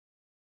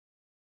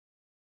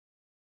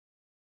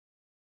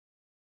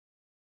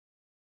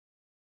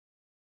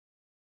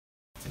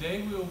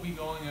Today we will be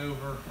going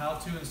over how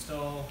to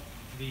install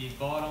the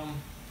bottom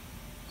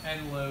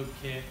end load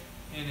kit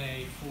in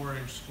a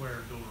 4-inch square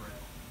door rail.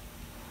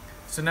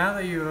 So now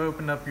that you've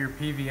opened up your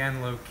PV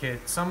end load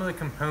kit, some of the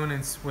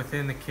components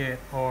within the kit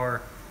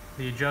are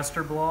the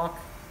adjuster block,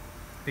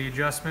 the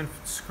adjustment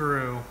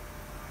screw,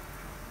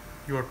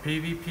 your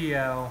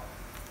PVPL,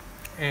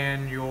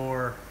 and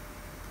your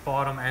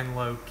bottom end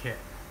load kit.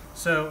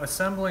 So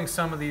assembling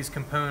some of these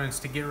components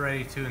to get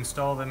ready to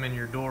install them in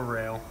your door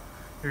rail,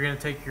 you're going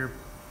to take your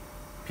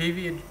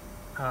PV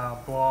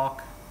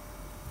block,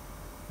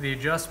 the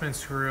adjustment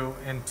screw,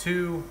 and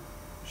 2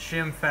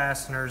 shim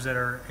fasteners that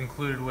are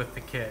included with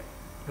the kit.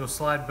 You'll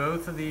slide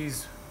both of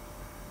these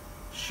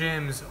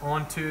shims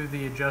onto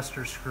the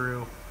adjuster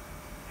screw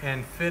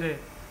and fit it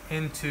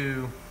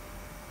into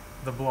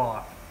the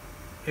block.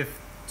 If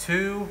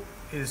 2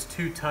 is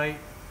too tight,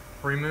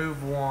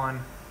 remove 1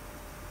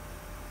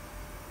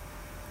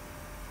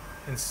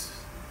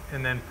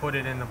 and then put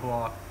it in the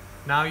block.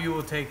 Now you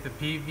will take the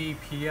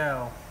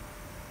PVPL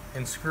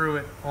and screw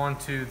it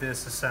onto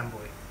this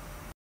assembly.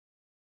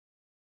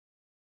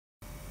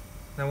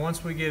 Now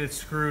once we get it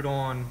screwed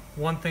on,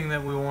 one thing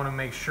that we want to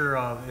make sure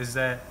of is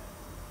that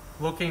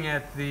looking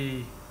at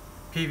the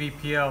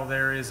PVPL,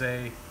 there is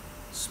a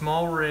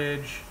small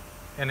ridge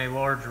and a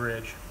large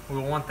ridge. We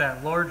want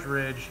that large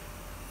ridge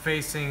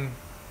facing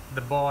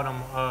the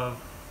bottom of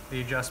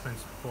the adjustment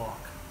block.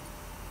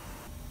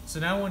 So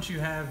now once you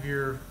have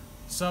your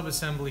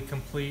sub-assembly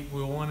complete,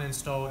 we'll want to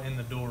install it in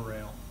the door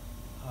rail.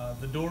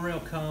 The door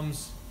rail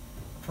comes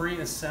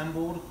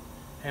pre-assembled,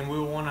 and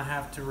we'll want to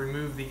have to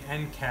remove the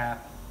end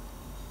cap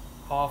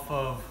off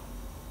of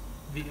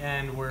the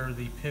end where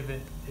the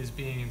pivot is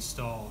being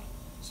installed.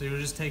 So you'll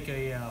just take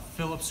a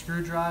Phillips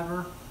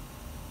screwdriver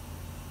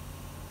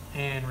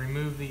and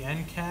remove the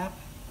end cap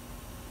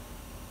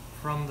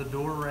from the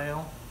door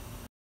rail.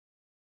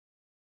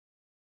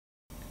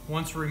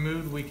 Once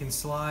removed, we can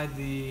slide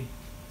the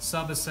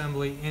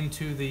sub-assembly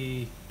into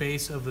the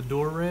base of the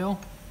door rail.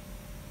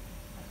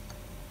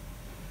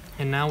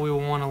 And now we will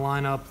want to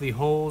line up the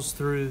holes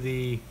through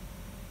the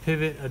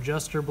pivot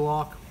adjuster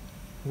block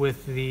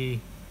with the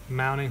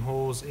mounting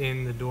holes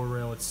in the door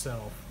rail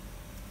itself.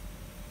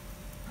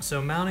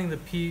 So mounting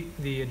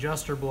the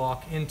adjuster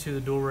block into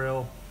the door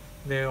rail,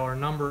 they are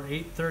number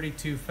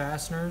 832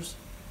 fasteners,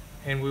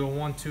 and we will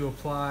want to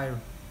apply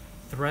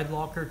thread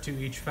locker to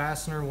each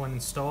fastener when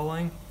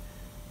installing,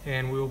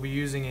 and we will be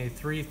using a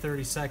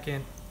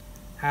 3/32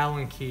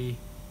 Allen key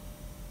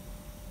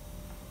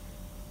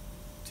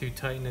to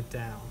tighten it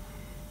down.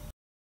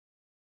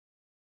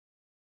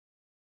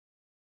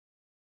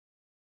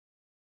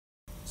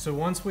 So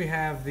once we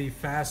have the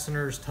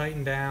fasteners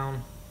tightened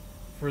down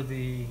for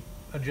the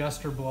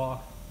adjuster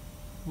block,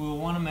 we will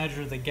want to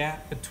measure the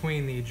gap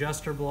between the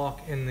adjuster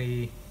block and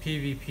the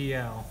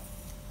PVPL.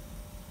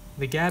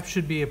 The gap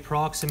should be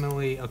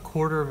approximately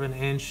 1/4 of an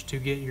inch to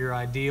get your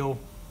ideal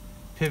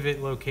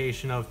pivot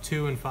location of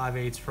 2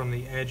 5/8 from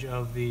the edge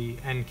of the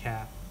end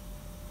cap.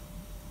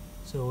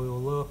 So we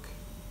will look.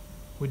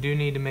 We do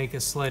need to make a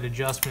slight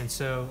adjustment.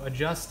 So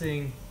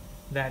adjusting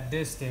that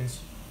distance,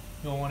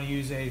 you'll want to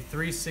use a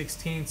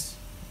 3/16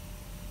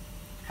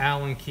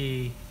 Allen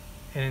key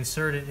and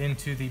insert it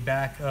into the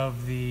back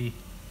of the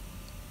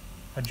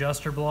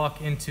adjuster block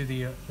into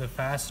the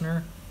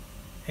fastener,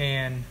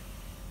 and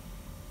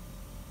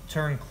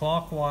turn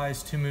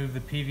clockwise to move the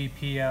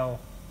PVPL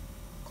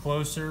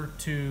closer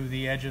to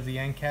the edge of the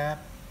end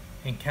cap,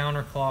 and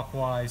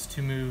counterclockwise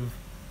to move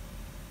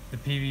the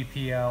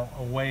PVPL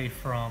away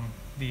from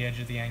the edge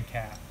of the end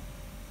cap.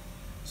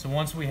 So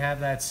once we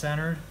have that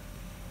centered,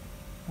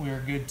 we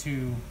are good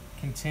to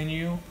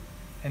continue.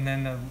 And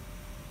then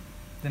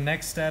the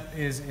next step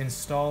is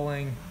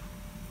installing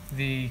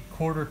the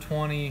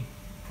 1/4-20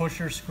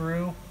 pusher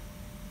screw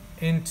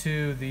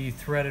into the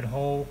threaded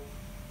hole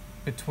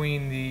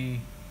between the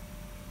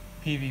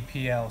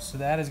PVPL. So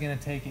that is going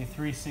to take a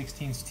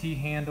 3/16 T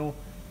handle,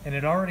 and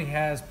it already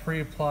has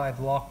pre-applied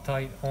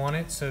Loctite on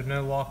it, so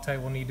no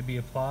Loctite will need to be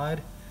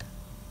applied.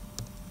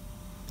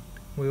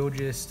 We will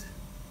just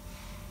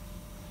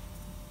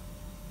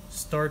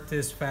start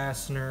this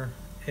fastener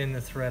in the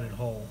threaded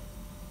hole.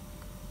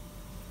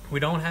 We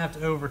don't have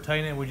to over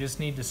tighten it, we just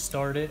need to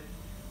start it,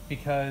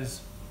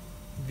 because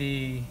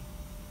these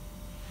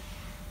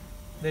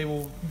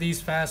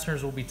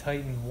fasteners will be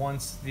tightened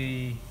once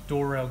the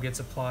door rail gets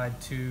applied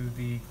to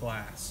the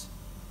glass.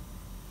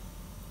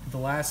 The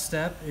last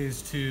step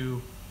is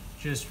to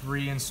just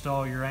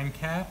reinstall your end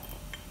cap.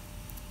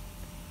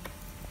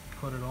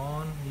 Put it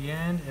on the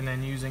end, and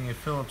then using a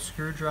Phillips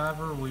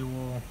screwdriver, we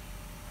will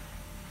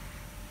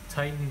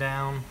tighten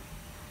down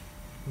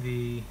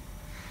the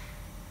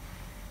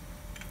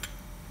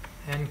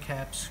end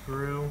cap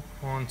screw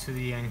onto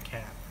the end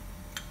cap.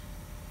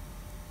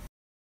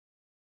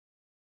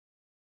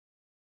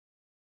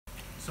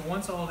 So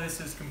once all this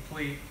is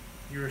complete,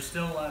 you're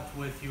still left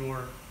with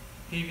your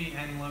PV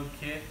end load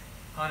kit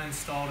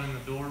uninstalled in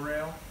the door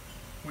rail.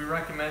 We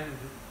recommend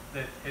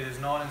that it is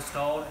not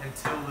installed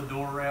until the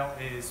door rail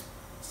is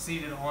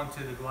seated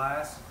onto the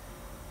glass,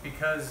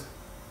 because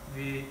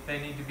they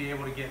need to be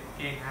able to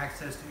gain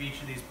access to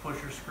each of these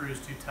pusher screws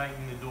to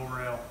tighten the door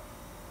rail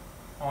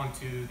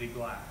onto the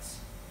glass.